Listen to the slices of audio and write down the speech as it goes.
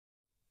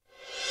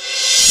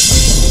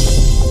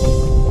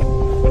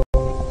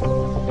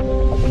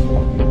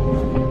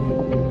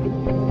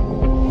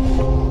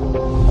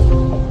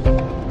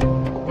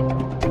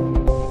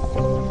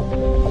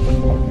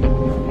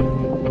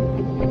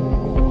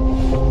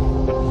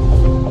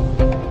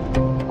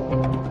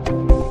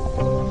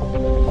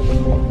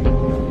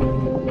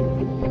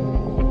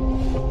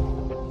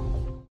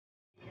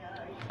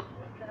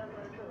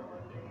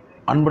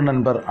அன்பு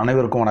நண்பர்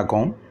அனைவருக்கும்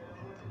வணக்கம்.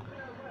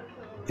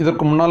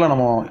 இதற்கு முன்னால்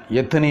நம்ம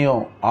எத்தனையோ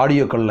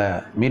ஆடியோக்களில்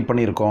மீட்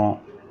பண்ணியிருக்கோம்.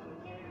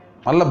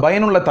 நல்ல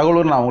பயனுள்ள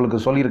தகவல்கள் நான் உங்களுக்கு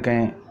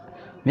சொல்லியிருக்கேன்.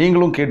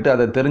 நீங்களும் கேட்டு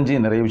அதை தெரிஞ்சு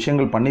நிறைய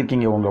விஷயங்கள்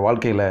பண்ணியிருக்கீங்க உங்கள்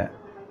வாழ்க்கையில்.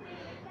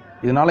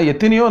 இதனால்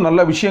எத்தனையோ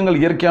நல்ல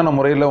விஷயங்கள் இயற்கையான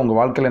முறையில் உங்கள்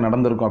வாழ்க்கையில்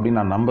நடந்திருக்கும்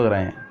அப்படின்னு நான்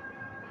நம்புகிறேன்.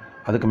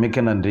 அதுக்கு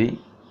மிக்க நன்றி.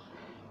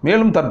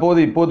 மேலும்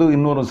இப்போது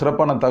இன்னொரு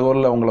சிறப்பான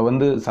தகவலில்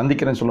உங்களை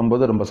சந்திக்கிறேன்னு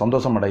சொல்லும்போது ரொம்ப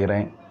சந்தோஷம்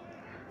அடைகிறேன்.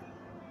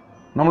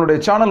 நம்மளுடைய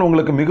சேனல்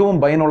உங்களுக்கு மிகவும்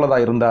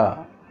பயனுள்ளதாக இருந்தால்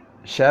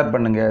ஷேர்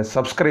பண்ணுங்கள்,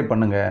 சப்ஸ்கிரைப்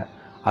பண்ணுங்கள்,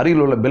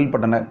 அருகில் உள்ள பெல்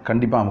பட்டனை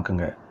கண்டிப்பாக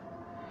அமுக்குங்க.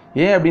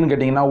 ஏன் அப்படின்னு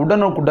கேட்டிங்கன்னா,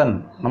 உடனுக்குடன்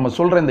நம்ம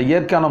சொல்கிற இந்த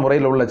இயற்கையான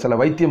முறையில் உள்ள சில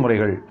வைத்திய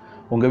முறைகள்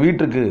உங்கள்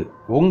வீட்டுக்கு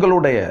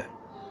உங்களுடைய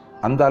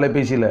அந்த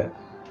அலைபேசியில்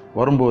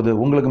வரும்போது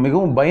உங்களுக்கு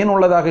மிகவும்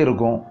பயனுள்ளதாக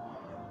இருக்கும்.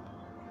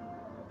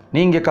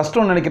 நீங்கள்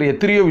கஷ்டம் நினைக்கிற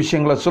எத்தனையோ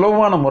விஷயங்களை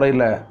சுலபமான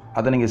முறையில்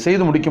அதை நீங்கள்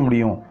செய்து முடிக்க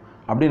முடியும்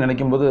அப்படின்னு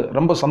நினைக்கும்போது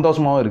ரொம்ப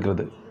சந்தோஷமாகவும்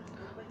இருக்கிறது.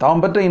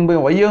 தாம் பெற்ற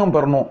இன்பம் வையகம்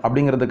பெறணும்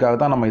அப்படிங்கிறதுக்காக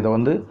தான் நம்ம இதை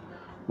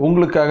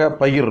உங்களுக்காக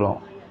பகிர்றோம்.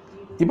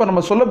 இப்போ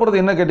நம்ம சொல்ல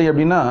போகிறது என்ன கேட்டீங்க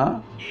அப்படின்னா,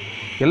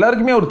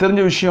 எல்லாருக்குமே ஒரு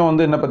தெரிஞ்ச விஷயம்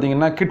என்ன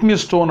பார்த்தீங்கன்னா, கிட்னி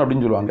ஸ்டோன்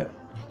அப்படின்னு சொல்லுவாங்க.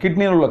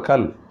 கிட்னியில் உள்ள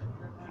கல்,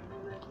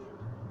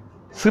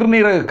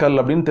 சிறுநீரக கல்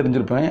அப்படின்னு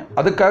தெரிஞ்சிருப்பேன்.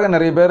 அதுக்காக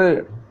நிறைய பேர்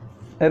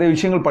நிறைய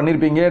விஷயங்கள்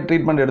பண்ணியிருப்பீங்க,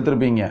 ட்ரீட்மெண்ட்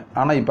எடுத்திருப்பீங்க.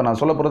 ஆனால் இப்போ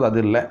நான் சொல்ல போகிறது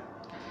அது இல்லை.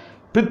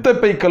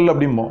 பித்தப்பை கல்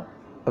அப்படிம்போம்.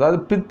 அதாவது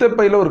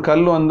பித்தப்பையில் ஒரு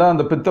கல் வந்தால்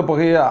அந்த பித்த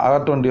புகையை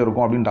அகற்ற வேண்டிய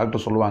இருக்கும் அப்படின்னு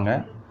டாக்டர் சொல்லுவாங்க.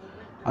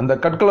 அந்த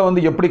கற்களை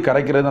எப்படி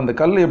கரைக்கிறது, அந்த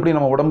கல் எப்படி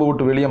நம்ம உடம்பு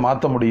விட்டு வெளியே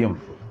மாற்ற முடியும்?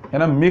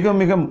 ஏன்னா மிக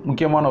மிக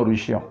முக்கியமான ஒரு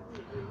விஷயம்,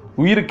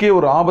 உயிருக்கே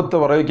ஒரு ஆபத்தை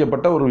வர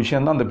வைக்கப்பட்ட ஒரு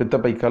விஷயந்தான் அந்த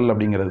பித்தப்பை கல்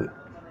அப்படிங்கிறது.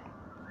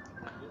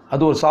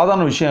 அது ஒரு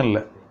சாதாரண விஷயம்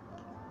இல்லை.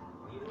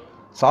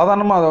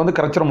 சாதாரணமாக அதை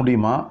கரைச்சிட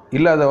முடியுமா,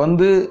 இல்லை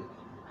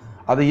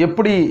அதை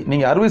எப்படி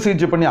நீங்கள் அறுவை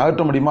சிகிச்சை பண்ணி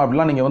அகற்ற முடியுமா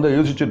அப்படிலாம் நீங்கள்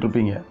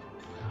யோசிச்சுட்ருப்பீங்க.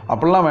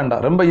 அப்படிலாம்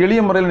வேண்டாம். ரொம்ப எளிய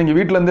முறையில் நீங்கள்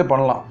வீட்டிலேருந்தே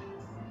பண்ணலாம்.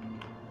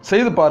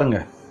 செய்து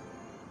பாருங்கள்,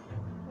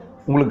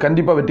 உங்களுக்கு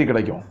கண்டிப்பாக வெற்றி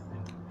கிடைக்கும்.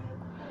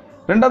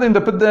 ரெண்டாவது,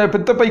 இந்த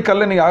பித்தப்பை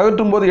கல்லை நீங்கள்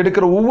அகற்றும் போது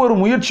எடுக்கிற ஒவ்வொரு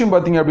முயற்சியும்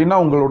பார்த்தீங்க அப்படின்னா,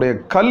 உங்களுடைய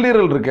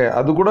கல்லீரல் இருக்க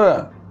அது கூட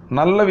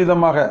நல்ல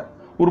விதமாக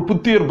ஒரு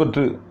புத்துயிர்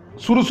பெற்று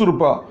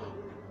சுறுசுறுப்பாக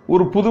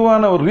ஒரு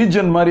புதுவான ஒரு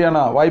ரீஜன்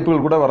மாதிரியான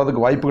வாய்ப்புகள் கூட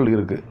வரதுக்கு வாய்ப்புகள்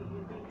இருக்குது.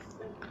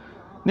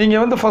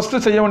 நீங்கள்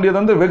ஃபஸ்ட்டு செய்ய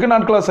வேண்டியது வெகு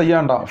நாட்களாக செய்ய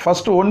வேண்டாம்.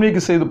 ஃபஸ்ட்டு 1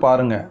 வீக் செய்து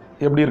பாருங்கள்,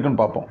 எப்படி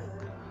இருக்குன்னு பார்ப்போம்.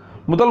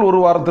 முதல் ஒரு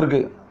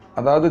வாரத்திற்கு,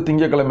 அதாவது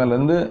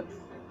திங்கக்கிழமையிலேருந்து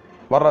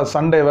வர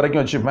சண்டே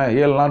வரைக்கும் வச்சுப்பேன்.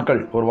 7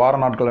 நாட்கள், ஒரு வார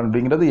நாட்கள்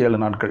அப்படிங்கிறது 7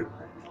 நாட்கள்.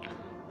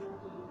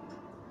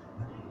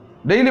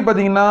 டெய்லி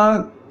பார்த்திங்கன்னா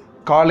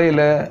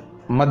காலையில்,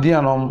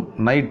 மத்தியானம்,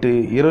 நைட்டு,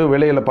 இரவு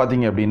வேளையில்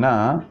பார்த்தீங்க அப்படின்னா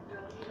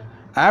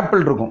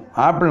ஆப்பிள் இருக்கும்.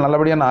 ஆப்பிள்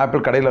நல்லபடியான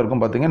ஆப்பிள் கடையில்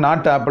இருக்கும். பார்த்திங்க,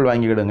 நாட்டு ஆப்பிள்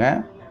வாங்கிக்கிடுங்க.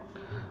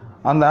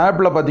 அந்த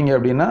ஆப்பிளை பார்த்தீங்க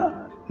அப்படின்னா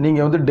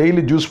நீங்கள்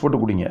டெய்லி ஜூஸ் போட்டு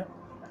குடிங்க.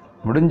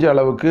 முடிஞ்ச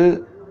அளவுக்கு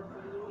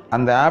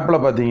அந்த ஆப்பிளை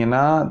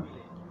பார்த்தீங்கன்னா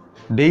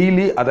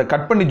டெய்லி அதை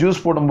கட் பண்ணி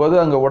ஜூஸ் போடும்போது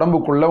அங்கே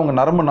உடம்புக்குள்ளே உங்கள்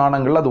நரம்பு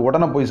நாணங்கள் அது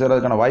உடனே போய்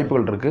சேர்றதுக்கான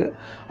வாய்ப்புகள் இருக்குது.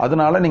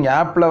 அதனால் நீங்கள்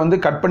ஆப்பிளை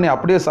கட் பண்ணி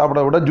அப்படியே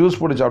சாப்பிட விட ஜூஸ்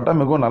போட்டு சாப்பிட்டா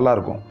மிகவும்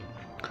நல்லாயிருக்கும்.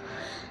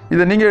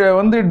 இதை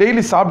நீங்கள்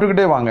டெய்லி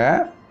சாப்பிட்டுக்கிட்டே வாங்க.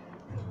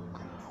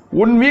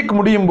 1 வீக்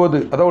முடியும் போது,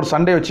 அதாவது ஒரு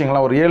சண்டே வச்சிங்களா,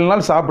 ஒரு 7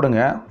 நாள்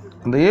சாப்பிடுங்க.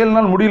 அந்த 7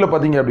 நாள் முடியல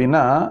பார்த்தீங்க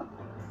அப்படின்னா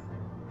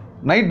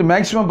நைட்டு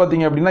மேக்ஸிமம்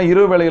பார்த்தீங்க அப்படின்னா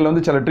இரவு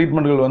வேளைகளில் சில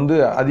ட்ரீட்மெண்ட்கள்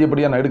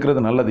அதிகப்படியாக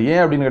எடுக்கிறது நல்லது.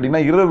 ஏன் அப்படின்னு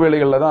கேட்டிங்கன்னா, இரவு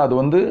வேளைகளில் தான்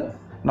அது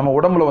நம்ம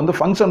உடம்புல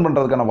ஃபங்க்ஷன்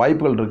பண்ணுறதுக்கான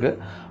வாய்ப்புகள் இருக்குது.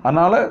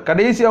 அதனால்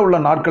கடைசியாக உள்ள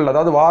நாட்கள்,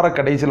 அதாவது வார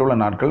கடைசியில் உள்ள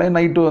நாட்களில்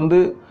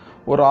நைட்டு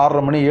ஒரு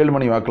 6:30 மணி 7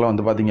 மணி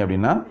வாக்கில் பார்த்தீங்க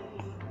அப்படின்னா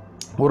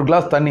ஒரு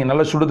கிளாஸ் தண்ணி,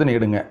 நல்லா சுடு தண்ணி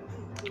எடுங்க.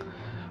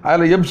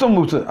 அதில் எப்சம்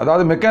உப்பு,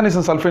 அதாவது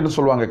மெக்கானிசம் சல்ஃபேட்னு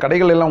சொல்லுவாங்க,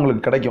 கடைகள் எல்லாம்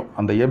உங்களுக்கு கிடைக்கும்.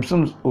 அந்த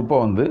எப்சம் உப்பை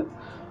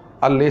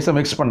அது லேசாக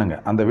மிக்ஸ்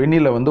பண்ணுங்கள். அந்த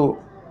வெந்நீரில்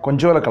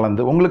கொஞ்சோல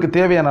கலந்து உங்களுக்கு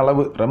தேவையான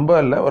அளவு, ரொம்ப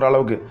இல்லை, ஒரு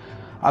அளவுக்கு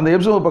அந்த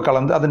எப்சம் உப்பை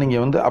கலந்து அதை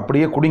நீங்கள்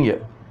அப்படியே குடிங்க.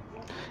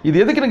 இது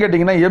எதுக்குன்னு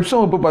கேட்டிங்கன்னா,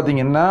 எப்சம் உப்பு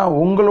பார்த்திங்கன்னா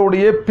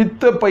உங்களுடைய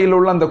பித்த பையில்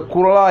உள்ள அந்த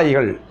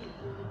குழாய்கள்,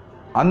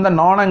 அந்த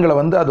நாணங்களை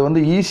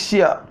அது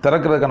ஈஸியாக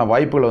திறக்கிறதுக்கான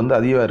வாய்ப்புகள்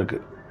அதிகமாக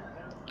இருக்குது.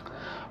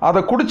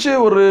 அதை குடித்து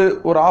ஒரு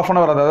 1/2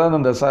 hour,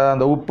 அதாவது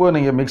அந்த உப்பை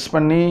நீங்கள் மிக்ஸ்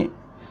பண்ணி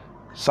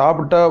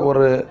சாப்பிட்டா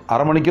ஒரு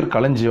அரை மணிக்கு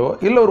கழிஞ்சியோ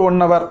இல்லை ஒரு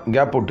 1 hour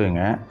கேப்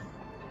விட்டுங்க.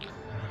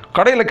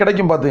 கடையில்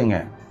கிடைக்கும் பார்த்துங்க,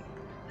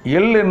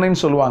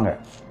 எள்ளெண்ணெய்ன்னு சொல்லுவாங்க.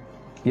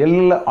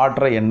 எள்ளை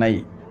ஆட்டுற எண்ணெய்.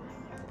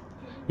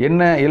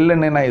 என்ன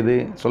எள்ளெண்ணெய்னா இது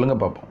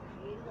சொல்லுங்கள் பார்ப்போம்.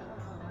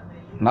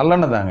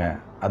 நல்லெண்ணெய் தாங்க,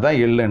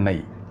 அதுதான்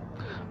எள்ளெண்ணெய்.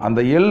 அந்த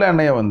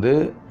எள்ளெண்ணெயை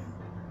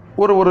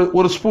ஒரு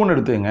ஒரு ஸ்பூன்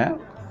எடுத்துங்க.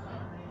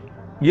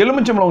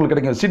 எலுமிச்சம்பழம் உங்களுக்கு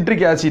கிடைக்கும்,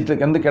 சிட்ரிக் ஆசிட்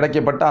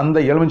கிடைக்கப்பட்ட அந்த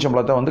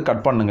எலுமிச்சம்பழத்தை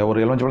கட் பண்ணுங்கள். ஒரு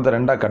எலுமிச்சம்பழத்தை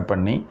 2ஆக கட்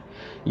பண்ணி,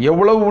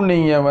 எவ்வளவு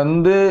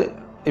நீங்கள்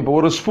இப்போ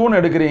ஒரு ஸ்பூன்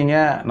எடுக்கிறீங்க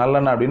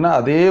நல்லெண்ணெய் அப்படின்னா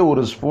அதே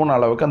ஒரு ஸ்பூன்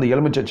அளவுக்கு அந்த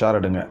எலுமிச்சை சாறு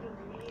எடுங்க.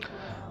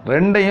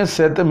 2ஐயும்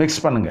சேர்த்து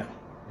மிக்ஸ் பண்ணுங்கள்.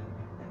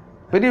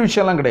 பெரிய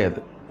விஷயம்லாம் கிடையாது.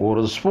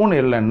 ஒரு ஸ்பூன்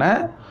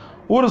எள்ளெண்ணெய்,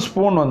 ஒரு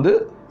ஸ்பூன்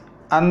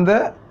அந்த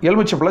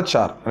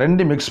எலுமிச்சம்பழச்சாறு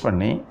 2 மிக்ஸ்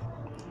பண்ணி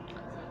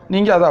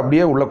நீங்கள் அதை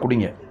அப்படியே உள்ளே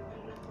குடிங்க.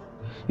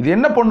 இது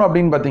என்ன பண்ணும்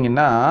அப்படின்னு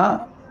பார்த்தீங்கன்னா,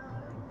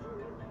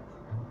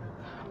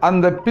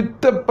 அந்த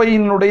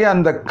பித்தப்பையினுடைய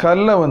அந்த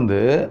கல்லை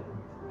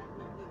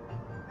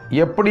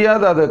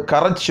எப்படியாவது அதை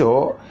கரைச்சோ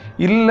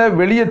இல்லை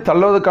வெளியே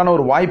தள்ளுவதற்கான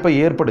ஒரு வாய்ப்பை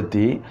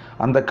ஏற்படுத்தி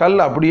அந்த கல்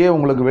அப்படியே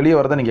உங்களுக்கு வெளியே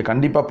வரதை நீங்கள்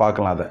கண்டிப்பாக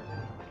பார்க்கலாம். அதை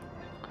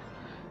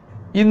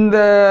இந்த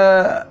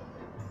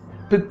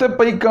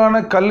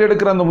பித்தப்பைக்கான கல்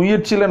எடுக்கிற அந்த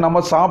முயற்சியில்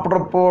நம்ம சாப்பிட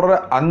போகிற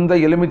அந்த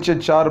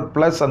எலுமிச்சைச்சாறு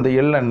ப்ளஸ் அந்த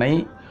எள்ளெண்ணெய்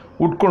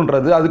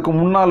உட்கொள்கிறது, அதுக்கு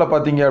முன்னால்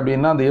பார்த்தீங்க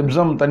அப்படின்னா அந்த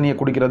எப்சம் தண்ணியை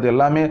குடிக்கிறது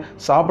எல்லாமே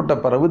சாப்பிட்ட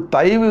பிறகு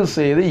தயவு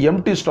செய்து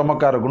எம்டி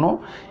ஸ்டொமக்காக இருக்கணும்.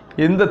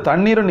 எந்த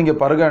தண்ணீரும் நீங்கள்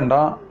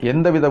பருகாண்டாம்,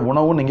 எந்த வித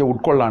உணவும் நீங்கள்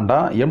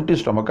உட்கொள்ளாண்டாம், எம்டி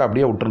ஸ்டொமக்கை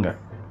அப்படியே விட்டுருங்க.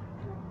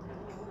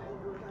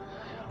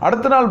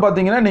 அடுத்த நாள்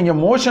பார்த்தீங்கன்னா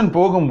நீங்கள் மோஷன்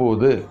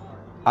போகும்போது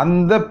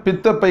அந்த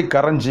பித்தப்பை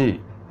கரைஞ்சி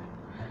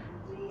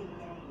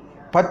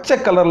பச்சை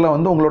கலரில்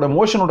வந்து உங்களோட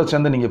மோஷனோட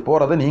சேர்ந்து நீங்கள்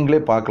போகிறத நீங்களே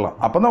பார்க்கலாம்.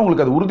 அப்போ தான்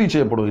உங்களுக்கு அது உறுதி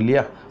செய்யப்படும்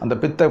இல்லையா, அந்த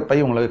பித்தப்பை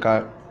உங்களுக்கு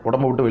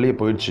உடம்பை விட்டு வெளியே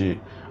போயிடுச்சு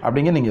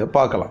அப்படிங்க நீங்கள்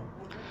பார்க்கலாம்.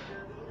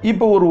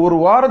 இப்போ ஒரு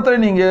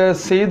வாரத்தில் நீங்கள்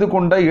செய்து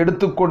கொண்ட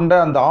எடுத்துக்கொண்ட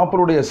அந்த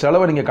ஆப்பிளுடைய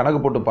செலவை நீங்கள் கணக்கு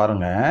போட்டு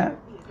பாருங்கள்.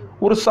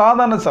 ஒரு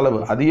சாதாரண செலவு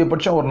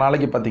அதிகபட்சம் ஒரு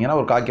நாளைக்கு பார்த்தீங்கன்னா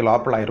ஒரு 1/4 கிலோ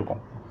ஆப்பிள்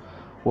ஆகிருக்கும்.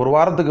 ஒரு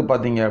வாரத்துக்கு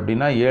பார்த்தீங்க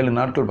அப்படின்னா 7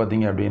 நாட்கள்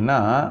பார்த்தீங்க அப்படின்னா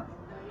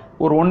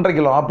ஒரு 1.5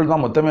 கிலோ ஆப்பிள்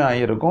தான் மொத்தமே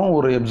ஆகியிருக்கும்.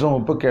 ஒரு எப்சம்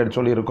உப்பு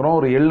சொல்லியிருக்கிறோம்,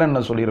 ஒரு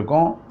எள்ளெண்ணெய்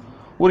சொல்லியிருக்கோம்,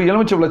 ஒரு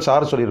எலுமிச்சை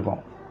சாறு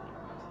சொல்லியிருக்கோம்.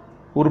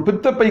 ஒரு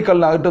பித்தப்பை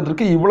கல்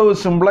அகற்றத்திற்கு இவ்வளவு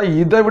சிம்பிளாக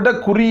இதை விட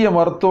குறிய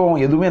மருத்துவம்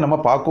எதுவுமே நம்ம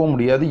பார்க்கவும்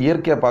முடியாது,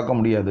 இயற்கையாக பார்க்க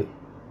முடியாது.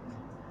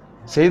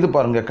 செய்து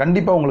பாருங்கள்,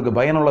 கண்டிப்பாக உங்களுக்கு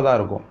பயனுள்ளதாக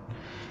இருக்கும்.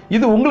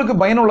 இது உங்களுக்கு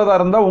பயனுள்ளதாக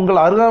இருந்தால்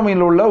உங்கள்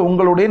அருகாமையில் உள்ள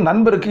உங்களுடைய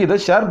நண்பருக்கு இதை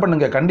ஷேர்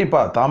பண்ணுங்கள்.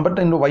 கண்டிப்பாக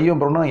தாம்பட்ட இன்னும்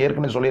வையம் பெறணும் நான்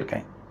ஏற்கனவே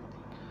சொல்லியிருக்கேன்.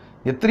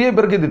 எத்தனையோ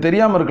பேருக்கு இது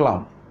தெரியாமல்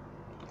இருக்கலாம்.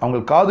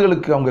 அவங்க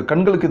காதுகளுக்கு அவங்க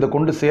கண்களுக்கு இதை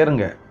கொண்டு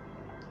சேருங்க.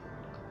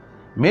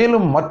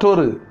 மேலும்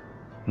மற்றொரு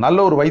நல்ல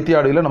ஒரு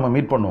வைத்தியாடியில் நம்ம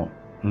மீட் பண்ணுவோம்.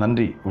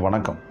 நன்றி,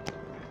 வணக்கம்.